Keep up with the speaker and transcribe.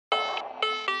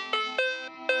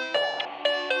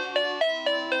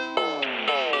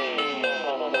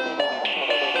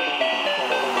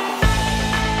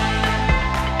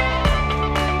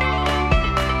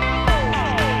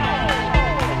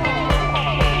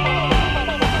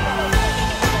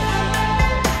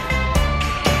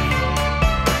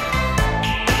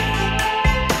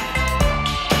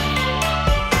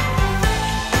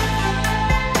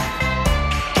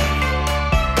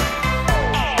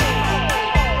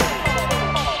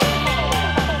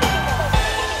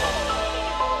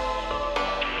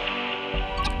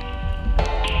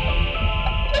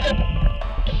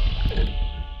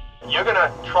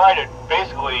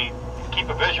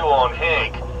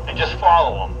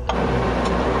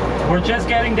We're just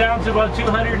getting down to about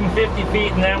 250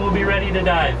 feet and then we'll be ready to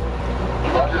dive.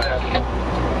 Roger that.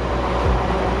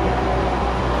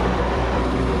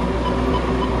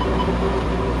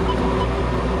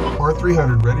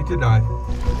 R300 ready to dive.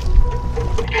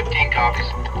 15 copies.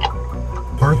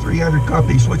 R300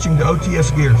 copy, switching to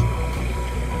OTS gears.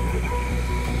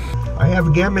 I have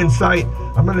a gamma in sight.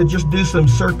 I'm gonna just do some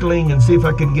circling and see if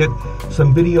I can get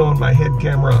some video on my head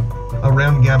camera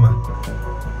around gamma.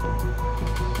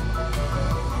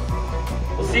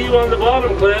 We'll see you on the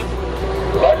bottom, Cliff.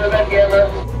 Roger that, Gamma.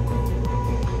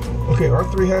 Okay,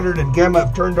 R300 and gamma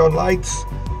have turned on lights.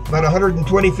 About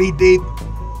 120 feet deep.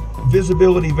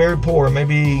 Visibility very poor,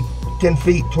 maybe 10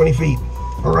 feet, 20 feet.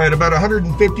 All right, about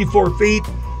 154 feet.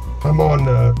 I'm on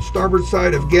the starboard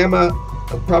side of gamma,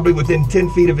 probably within 10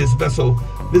 feet of his vessel.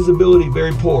 Visibility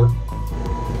very poor.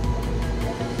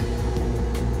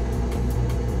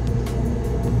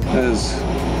 There's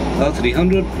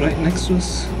R300 right next to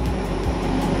us.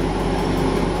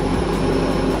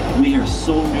 We are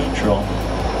so neutral.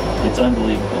 It's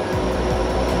unbelievable.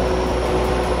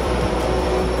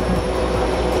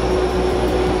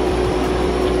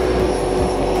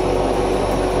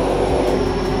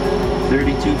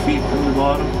 Feet from the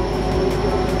bottom.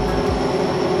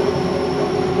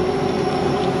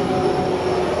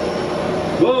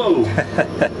 Whoa!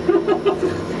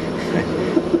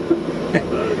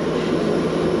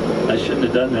 I shouldn't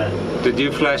have done that. Did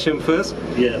you flash him first?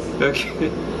 Yes. Okay.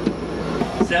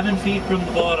 7 feet from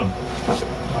the bottom.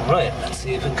 Alright, let's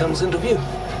see if it comes into view.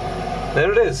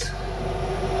 There it is.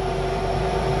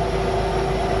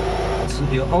 So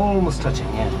you're almost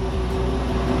touching, yeah.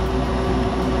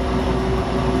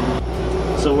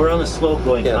 So we're on a slope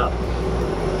going up.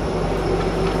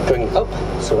 Going up,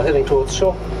 so we're heading towards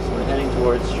shore. So we're heading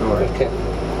towards shore. Okay.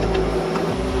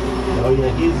 Oh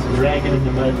yeah, he's dragging in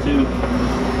the mud too.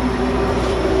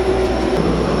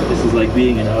 This is like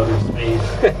being in outer space.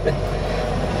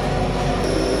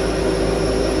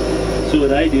 So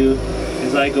what I do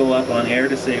is I go up on air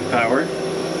to save power.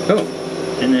 Oh.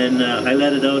 And then I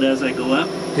let it out as I go up.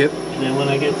 Yep. And then when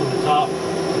I get to the top,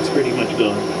 it's pretty much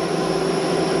gone.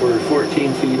 We're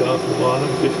 14 feet off the bottom,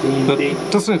 15 But feet.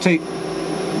 doesn't it take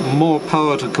more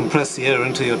power to compress the air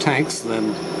into your tanks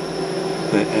than,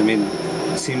 I mean,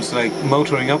 it seems like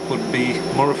motoring up would be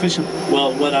more efficient.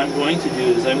 Well, what I'm going to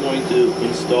do is I'm going to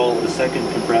install a second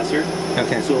compressor.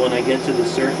 Okay. So when I get to the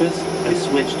surface, I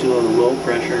switch to a low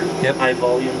pressure, high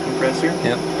volume compressor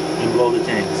and blow the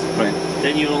tanks. Right.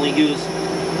 Then you only use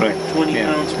 20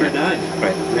 pounds per dive.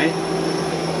 Right. Right?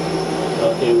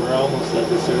 Okay, we're almost at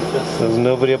the surface. There's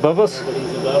nobody above us?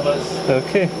 Nobody's above us.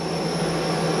 Okay.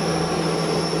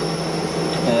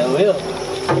 We are.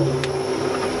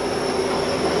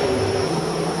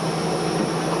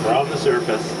 We're on the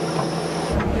surface.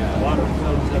 Water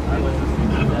flows up right.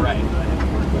 Right.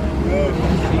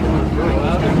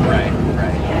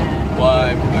 Well,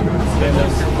 I'm going to stand up.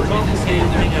 It's all the same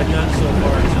thing I've done so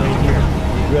far until here.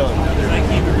 Really? I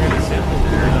keep it really simple.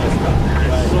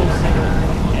 It's so simple.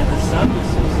 And the sun is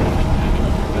so simple.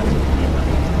 It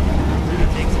really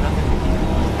takes nothing.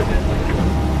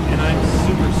 And I'm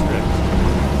super strict.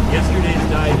 Yesterday's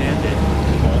dive ended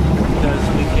because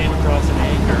we came across an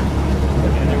anchor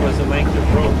and there was a length of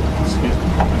rope. Excuse me.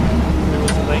 There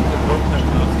was a length of rope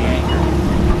coming off the anchor.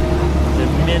 The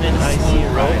minute I see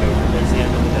a rope, that's the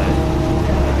end of the dive.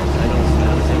 I don't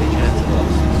see any chance of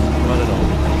loss. Not at all.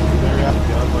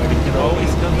 It can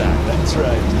always come back. That's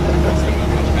right.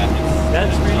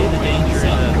 That's really the danger in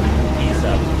a ease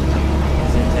up,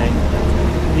 is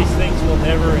entanglement. These things will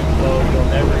never implode, they'll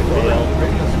never fail.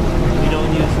 We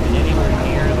don't use them anywhere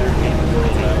near their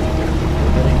capability.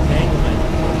 But entanglement,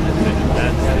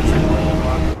 that's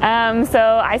the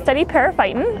So I study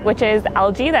periphyton, which is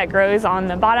algae that grows on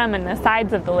the bottom and the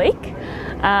sides of the lake.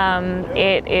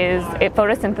 It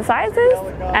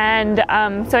photosynthesizes, and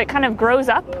so it kind of grows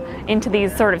up into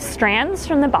these sort of strands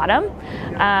from the bottom.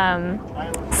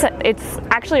 So it's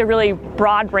actually a really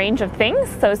broad range of things.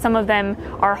 So some of them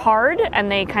are hard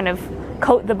and they kind of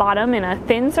coat the bottom in a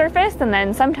thin surface, and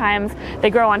then sometimes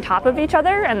they grow on top of each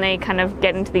other and they kind of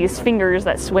get into these fingers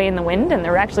that sway in the wind, and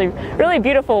they're actually really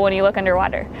beautiful when you look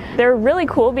underwater. They're really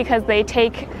cool because they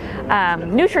take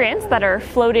nutrients that are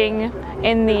floating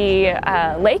in the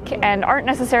lake and aren't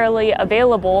necessarily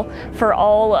available for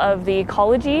all of the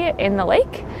ecology in the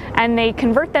lake, and they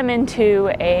convert them into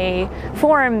a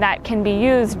form that can be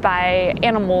used by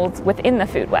animals within the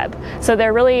food web. So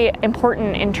they're really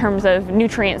important in terms of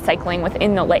nutrient cycling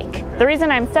within the lake. The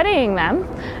reason I'm studying them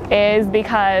is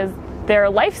because their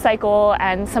life cycle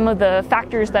and some of the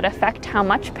factors that affect how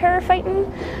much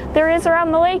periphyton there is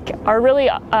around the lake are really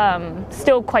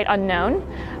still quite unknown.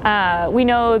 We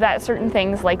know that certain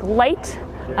things like light,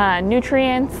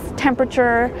 nutrients,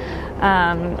 temperature,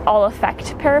 all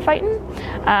affect periphyton,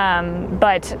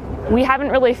 but we haven't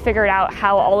really figured out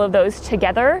how all of those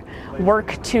together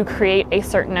work to create a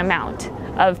certain amount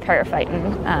of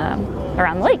periphyton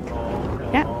around the lake.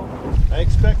 Yeah. I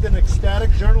expect an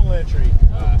ecstatic journal entry.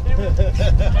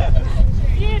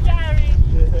 Dear diary.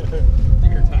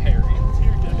 Dear diary.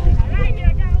 Alright, here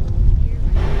I go.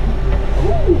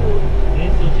 Okay,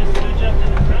 so just switch up to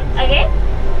the front. Okay.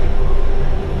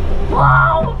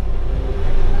 Wow.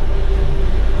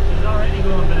 She's already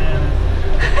going bananas.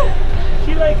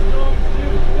 She likes dogs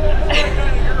too. That's my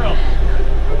kind of girl.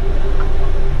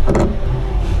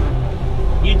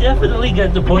 You definitely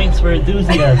get the points for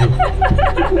enthusiasm.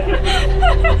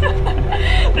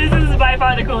 This is by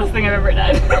far the coolest thing I've ever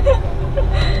done.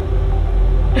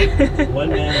 One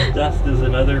man's dust is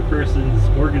another person's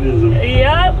organism.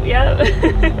 Yep.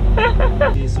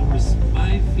 Okay, so we're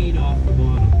 5 feet off the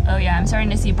bottom. Oh yeah, I'm starting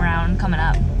to see brown coming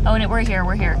up. Oh, and we're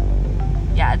here.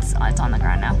 Yeah, it's on the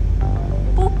ground now.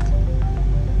 Boop.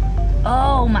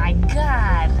 Oh my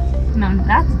god. No,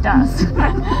 that's dust.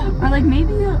 Or like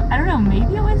maybe, I don't know,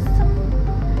 maybe it was some,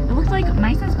 it looked like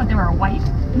mysis, but they were white.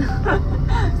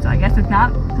 So I guess it's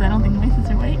not, because I don't think mysis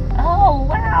are white. Oh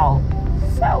wow,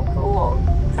 so cool.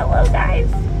 Hello guys.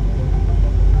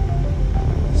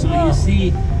 So you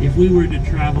see, if we were to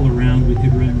travel around, we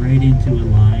could run right into a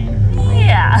line or a rope.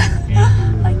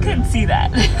 Yeah, Or I could see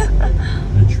that.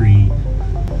 a tree.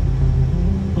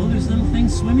 Oh, there's little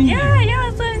things swimming there. Yeah,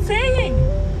 that's what I'm saying.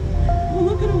 Oh,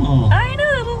 look at them all. I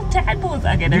know, the little tadpoles.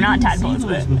 Okay, they're not tadpoles,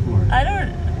 but before. I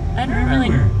don't really.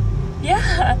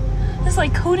 Yeah, it's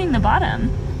like coating the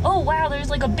bottom. Oh wow, there's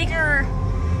like a bigger.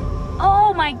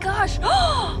 Oh my gosh.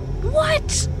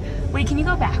 What? Wait, can you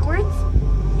go backwards?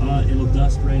 It'll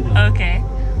dust right off. Okay.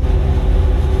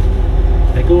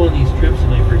 I go on these trips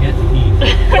and I forget to eat.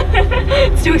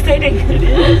 It's too exciting. It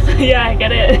is. Yeah, I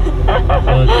get it. So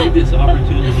I'll take this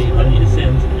opportunity on the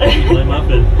ascent to eat my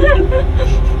muffin.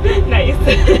 Nice.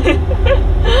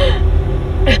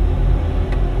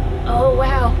 Oh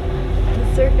wow,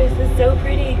 the surface is so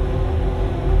pretty.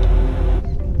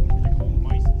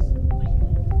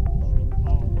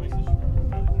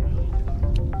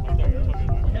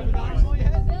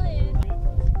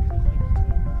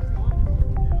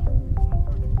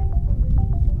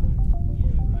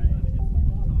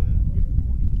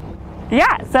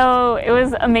 Yeah, so it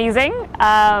was amazing.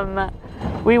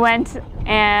 We went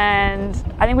and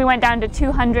I think we went down to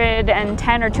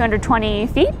 210 or 220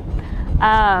 feet.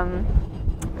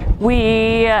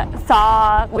 We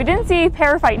didn't see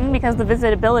periphyton because the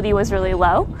visibility was really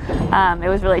low. It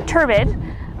was really turbid.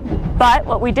 But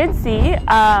what we did see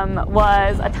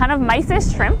was a ton of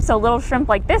mysis shrimp, so little shrimp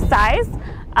like this size,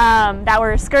 that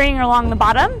were scurrying along the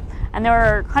bottom. And there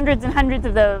were hundreds and hundreds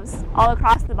of those all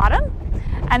across the bottom.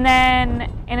 And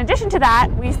then in addition to that,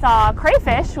 we saw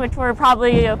crayfish, which were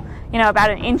probably, about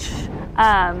an inch.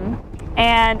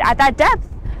 And at that depth,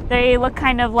 they look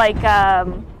kind of like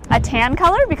a tan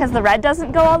color because the red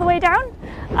doesn't go all the way down.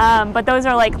 But those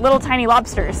are like little tiny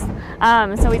lobsters.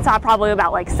 So we saw probably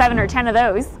about like 7 or 10 of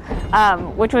those,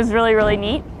 which was really, really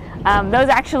neat. Those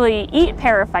actually eat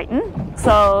periphyton,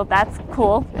 so that's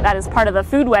cool. That is part of the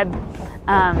food web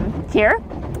here.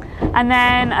 And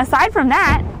then aside from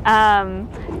that,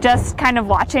 just kind of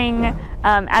watching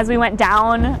as we went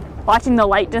down, watching the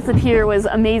light disappear was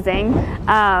amazing.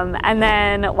 And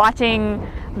then watching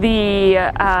the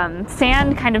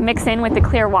sand kind of mix in with the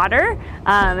clear water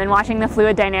and watching the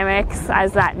fluid dynamics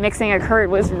as that mixing occurred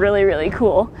was really, really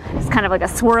cool. It's kind of like a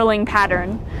swirling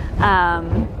pattern.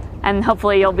 And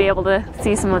hopefully you'll be able to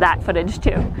see some of that footage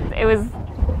too. It was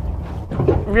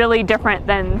really different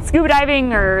than scuba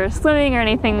diving or swimming or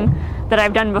anything that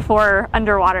I've done before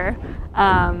underwater,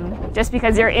 just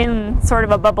because you're in sort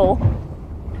of a bubble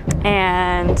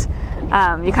and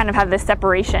you kind of have this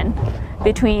separation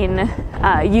between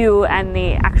you and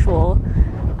the actual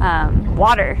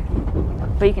water,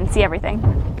 but you can see everything.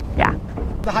 Yeah.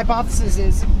 The hypothesis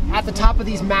is at the top of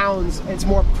these mounds, it's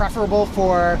more preferable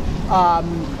for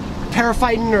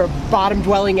periphyton or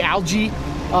bottom-dwelling algae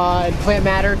and plant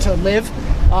matter to live,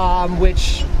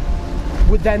 which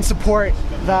would then support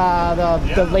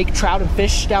the lake trout and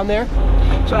fish down there.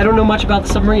 So I don't know much about the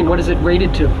submarine. What is it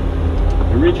rated to?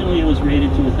 Originally it was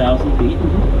rated to 1,000 feet,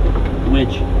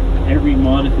 which every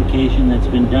modification that's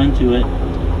been done to it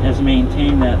has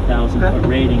maintained that 1,000-foot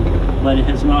rating, but it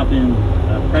has not been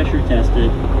pressure tested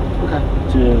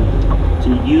to to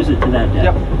use it to that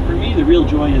depth. Yep. For me, the real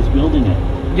joy is building it.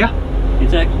 Yeah.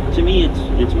 It's actually, to me,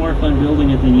 it's more fun building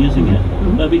it than using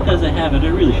it. But because I have it, I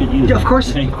really should use it. Yeah, of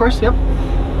course, right? of course, yep.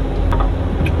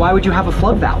 Why would you have a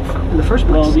flood valve in the first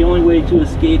place? Well, the only way to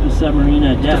escape a submarine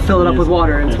at depth to fill it up is- with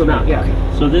water and that's swim out. right. Yeah.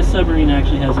 Okay. So this submarine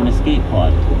actually has an escape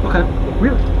pod Okay.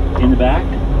 Really? in the back.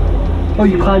 Oh,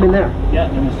 you climb in there. Yeah,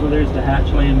 and so there's the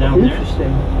hatch laying down there.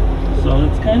 Interesting. So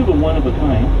it's kind of a one of a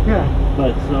kind. Yeah.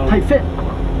 But so Tight fit.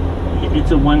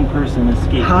 it's a one-person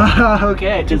escape.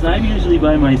 Okay. Because I'm usually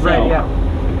by myself. Right. Yeah.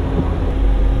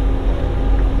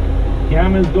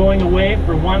 Camera's going away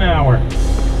for 1 hour.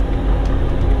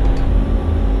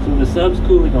 So the sub's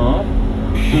cooling off.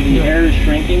 So the air is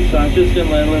shrinking. So I'm just going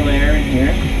to let a little air in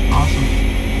here. Awesome.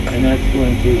 And that's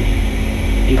going to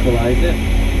equalize it.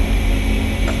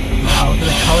 Wow, look at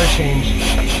the color change.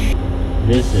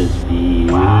 This is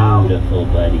beautiful,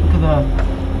 Wow. buddy. Look at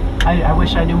the. I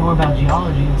wish I knew more about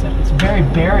geology and stuff. It's very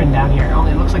barren down here.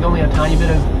 It looks like only a tiny bit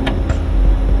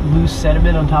of loose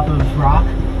sediment on top of rock.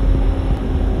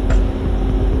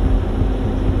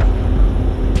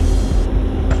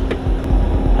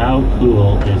 How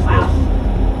cool is this?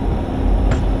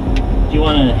 Do you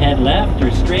want to head left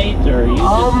or straight, or you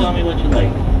just tell me what you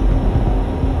like?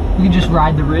 We can just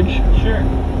ride the ridge. Sure.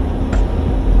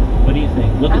 What do you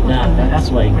think? Look at that.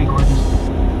 That's like, pretty gorgeous.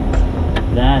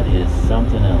 that is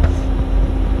something else.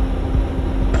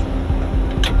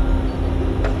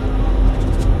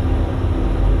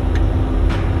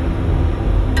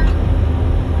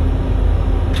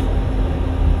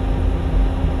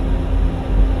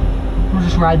 We'll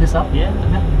just ride this up. Yeah.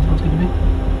 Sounds good to me.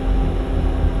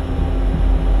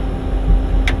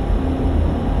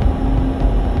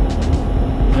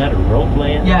 Is that a rope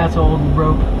laying? Yeah, it's an old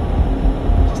rope.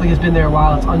 Looks like it's been there a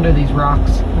while. It's under these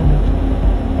rocks.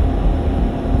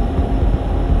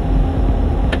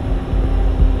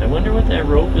 I wonder what that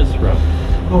rope is from.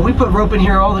 Well, we put rope in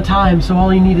here all the time, so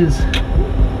all you need is.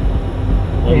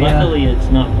 Well, luckily it's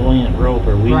not buoyant rope,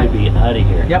 or we would be out of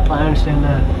here. Yep, I understand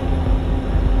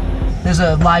that. There's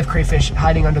a live crayfish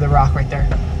hiding under the rock right there.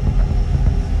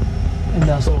 And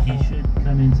He should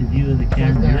come into view of the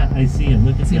camera. there. Yeah, I see him.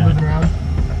 Look at see him moving around.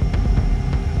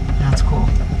 That's cool.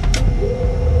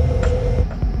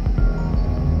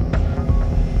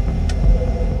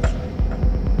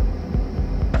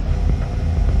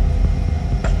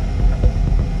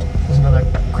 There's another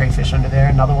crayfish under there.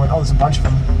 Another one. Oh, there's a bunch of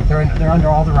them. They're under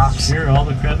all the rocks. Sure, all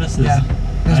the crevices. Yeah.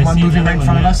 There's I one see moving another right in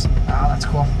front one, of us. Oh, that's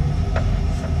cool.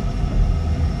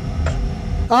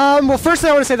 Well, firstly,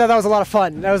 I want to say that was a lot of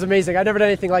fun. That was amazing. I've never done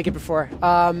anything like it before.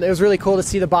 It was really cool to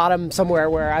see the bottom somewhere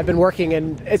where I've been working,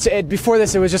 and before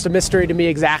this, it was just a mystery to me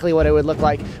exactly what it would look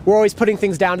like. We're always putting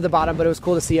things down to the bottom, but it was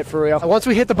cool to see it for real. Once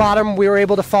we hit the bottom, we were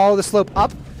able to follow the slope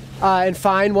up and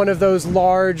find one of those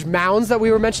large mounds that we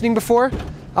were mentioning before.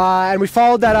 And we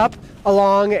followed that up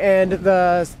along, and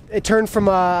it turned from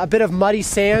a bit of muddy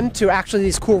sand to actually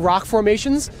these cool rock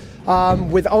formations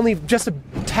with only just a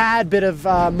tad bit of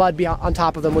mud on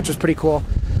top of them, which was pretty cool.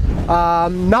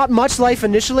 Not much life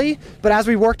initially, but as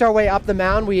we worked our way up the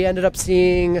mound, we ended up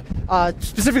seeing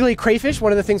specifically crayfish,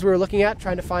 one of the things we were looking at,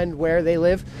 trying to find where they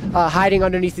live, hiding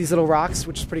underneath these little rocks,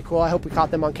 which is pretty cool. I hope we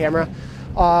caught them on camera.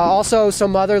 Also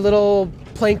some other little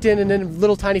plankton and then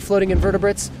little tiny floating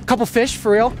invertebrates. A couple fish,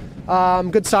 for real,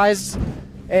 good size.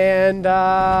 And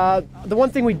the one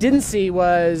thing we didn't see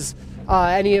was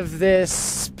any of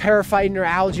this periphyton or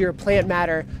algae or plant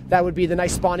matter that would be the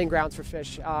nice spawning grounds for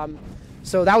fish.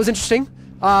 So that was interesting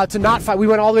to not find. We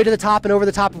went all the way to the top and over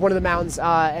the top of one of the mountains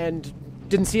and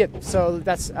didn't see it. So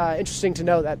that's interesting to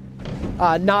know that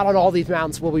not on all these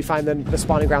mountains will we find the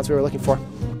spawning grounds we were looking for.